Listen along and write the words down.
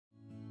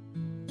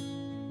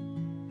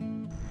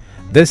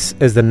This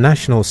is the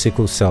National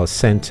Sickle Cell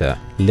Center,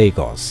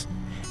 Lagos.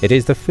 It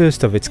is the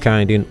first of its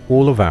kind in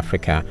all of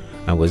Africa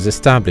and was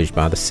established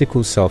by the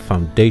Sickle Cell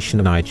Foundation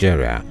of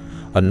Nigeria,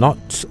 a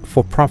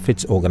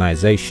not-for-profit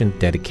organization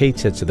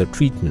dedicated to the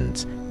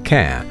treatment,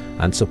 care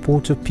and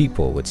support of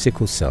people with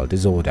sickle cell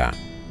disorder.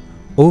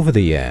 Over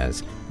the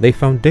years, the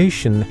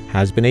foundation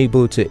has been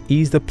able to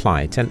ease the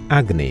plight and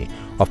agony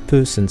of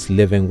persons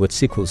living with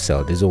sickle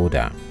cell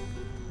disorder.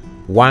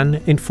 1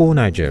 in 4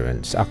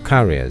 Nigerians are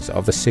carriers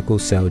of the sickle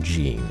cell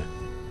gene.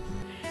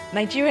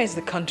 Nigeria is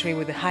the country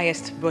with the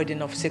highest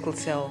burden of sickle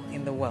cell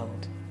in the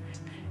world.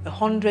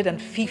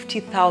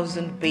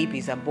 150,000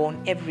 babies are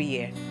born every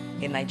year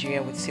in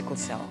Nigeria with sickle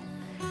cell.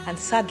 And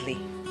sadly,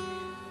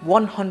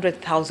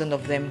 100,000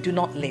 of them do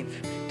not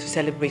live to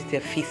celebrate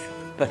their 5th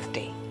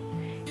birthday.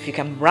 If you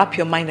can wrap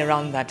your mind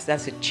around that,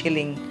 that's a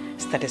chilling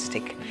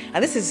statistic.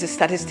 And this is a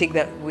statistic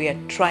that we are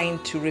trying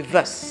to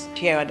reverse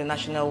here at the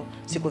National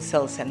Sickle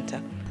Cell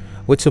Center.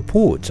 With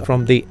support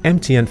from the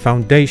MTN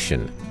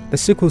Foundation, the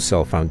Sickle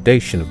Cell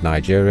Foundation of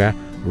Nigeria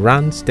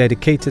runs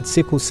dedicated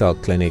sickle cell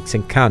clinics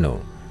in Kano,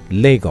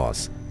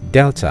 Lagos,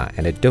 Delta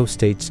and Edo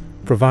states,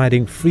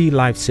 providing free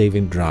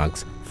life-saving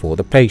drugs for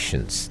the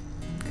patients.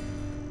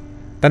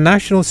 The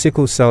National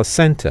Sickle Cell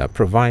Center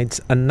provides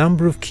a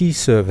number of key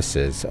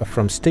services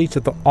from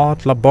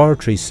state-of-the-art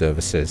laboratory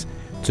services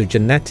to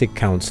genetic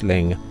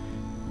counseling,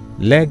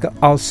 leg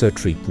ulcer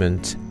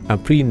treatment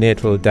and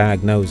prenatal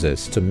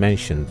diagnosis, to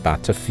mention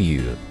but a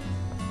few.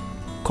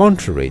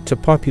 Contrary to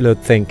popular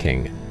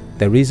thinking,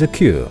 there is a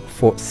cure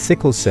for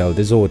sickle cell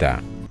disorder: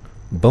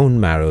 bone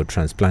marrow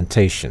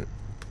transplantation.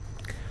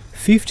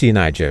 50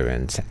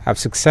 Nigerians have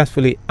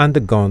successfully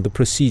undergone the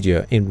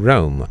procedure in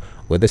Rome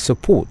with the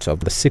support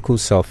of the Sickle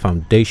Cell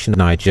Foundation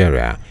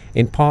Nigeria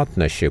in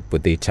partnership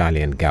with the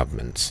Italian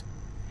government.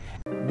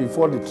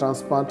 Before the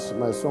transplant,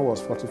 my son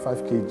was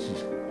 45 kg.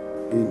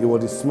 He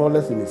was the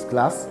smallest in his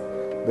class,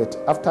 but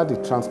after the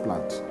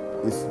transplant,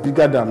 he's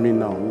bigger than me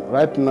now.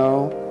 Right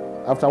now,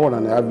 after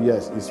 1.5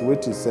 years, his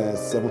weight is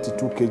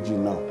 72 kg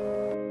now.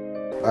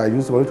 I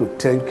just wanted to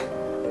thank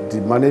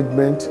the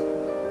management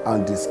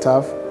and the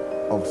staff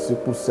of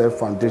Sickle Cell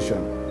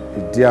Foundation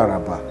in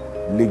Diaraba,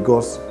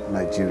 Lagos,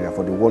 Nigeria,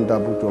 for the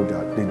wonderful job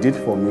that they did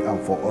for me and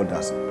for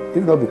others.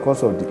 If not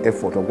because of the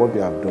effort of what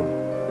they have done,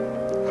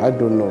 I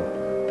don't know.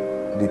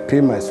 The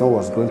pain my son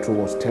was going through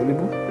was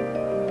terrible.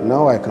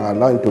 Now I can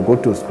allow him to go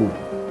to school.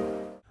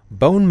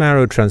 Bone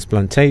marrow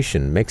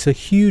transplantation makes a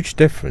huge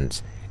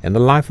difference in the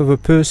life of a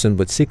person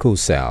with sickle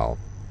cell.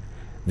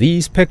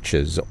 These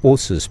pictures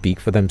also speak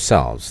for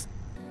themselves.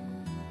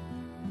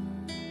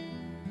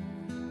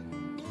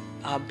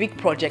 Our big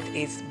project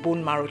is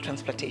bone marrow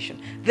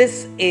transplantation.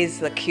 This is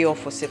the cure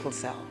for sickle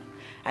cell.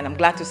 And I'm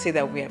glad to say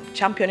that we are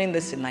championing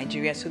this in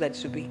Nigeria so that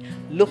it will be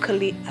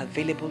locally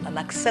available and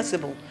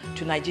accessible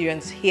to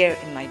Nigerians here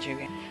in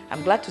Nigeria.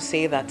 I'm glad to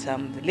say that the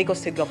Lagos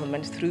State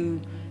government,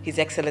 through His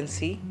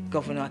Excellency,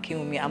 Governor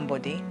Akinwumi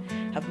Ambode,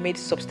 have made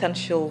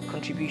substantial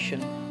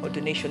contribution or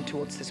donation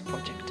towards this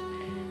project.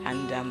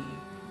 And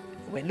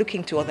we're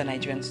looking to other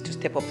Nigerians to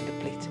step up to the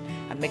plate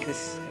and make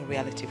this a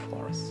reality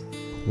for us.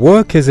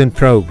 Work is in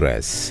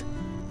progress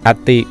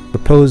at the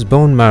proposed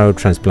bone marrow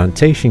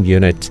transplantation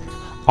unit.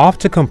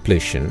 After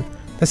completion,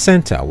 the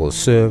center will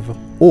serve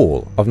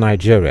all of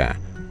Nigeria,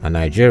 and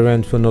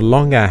Nigerians will no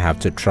longer have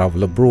to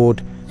travel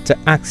abroad to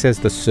access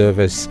the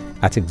service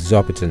at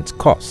exorbitant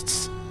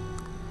costs.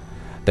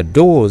 The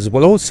doors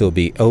will also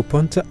be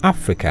open to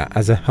Africa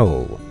as a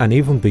whole and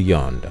even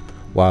beyond,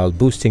 while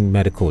boosting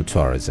medical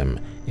tourism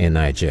in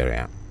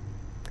Nigeria.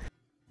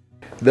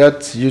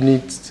 That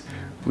unit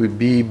will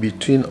be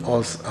between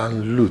us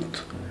and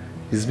Lut.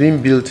 It's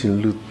being built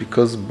in Lut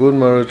because bone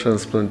marrow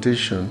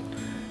transplantation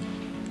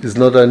is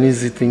not an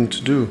easy thing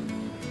to do.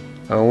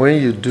 And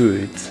when you do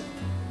it,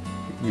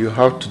 you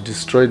have to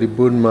destroy the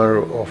bone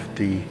marrow of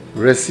the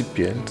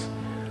recipient.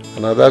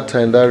 And at that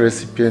time, that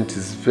recipient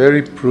is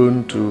very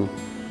prone to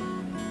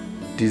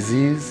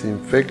disease,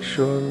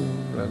 infection,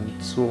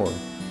 and so on.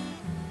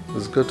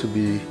 It's got to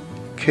be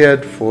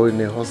cared for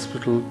in a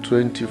hospital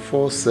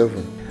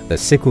 24/7. The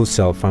Sickle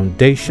Cell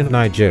Foundation of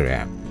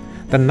Nigeria,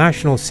 the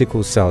National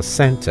Sickle Cell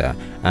Center,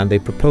 and the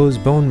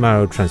proposed bone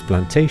marrow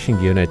transplantation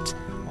unit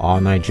are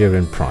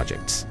Nigerian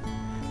projects.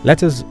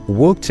 Let us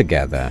work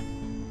together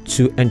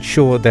to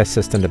ensure their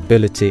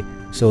sustainability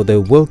so they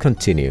will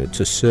continue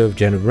to serve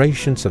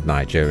generations of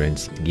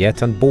Nigerians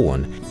yet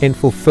unborn in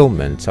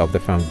fulfillment of the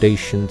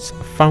Foundation's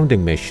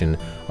founding mission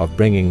of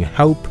bringing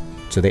hope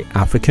to the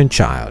African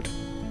child.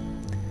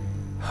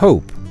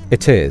 Hope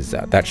it is,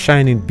 that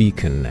shining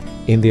beacon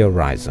in the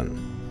horizon,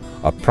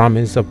 a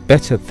promise of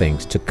better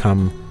things to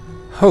come.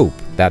 Hope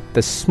that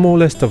the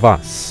smallest of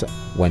us,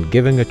 when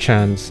given a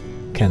chance,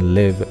 can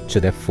live to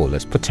their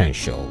fullest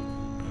potential.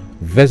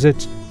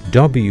 Visit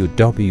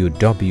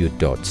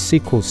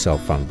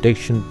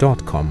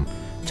www.sicklecellfoundation.com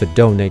to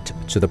donate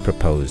to the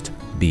proposed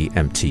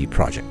BMT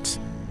project.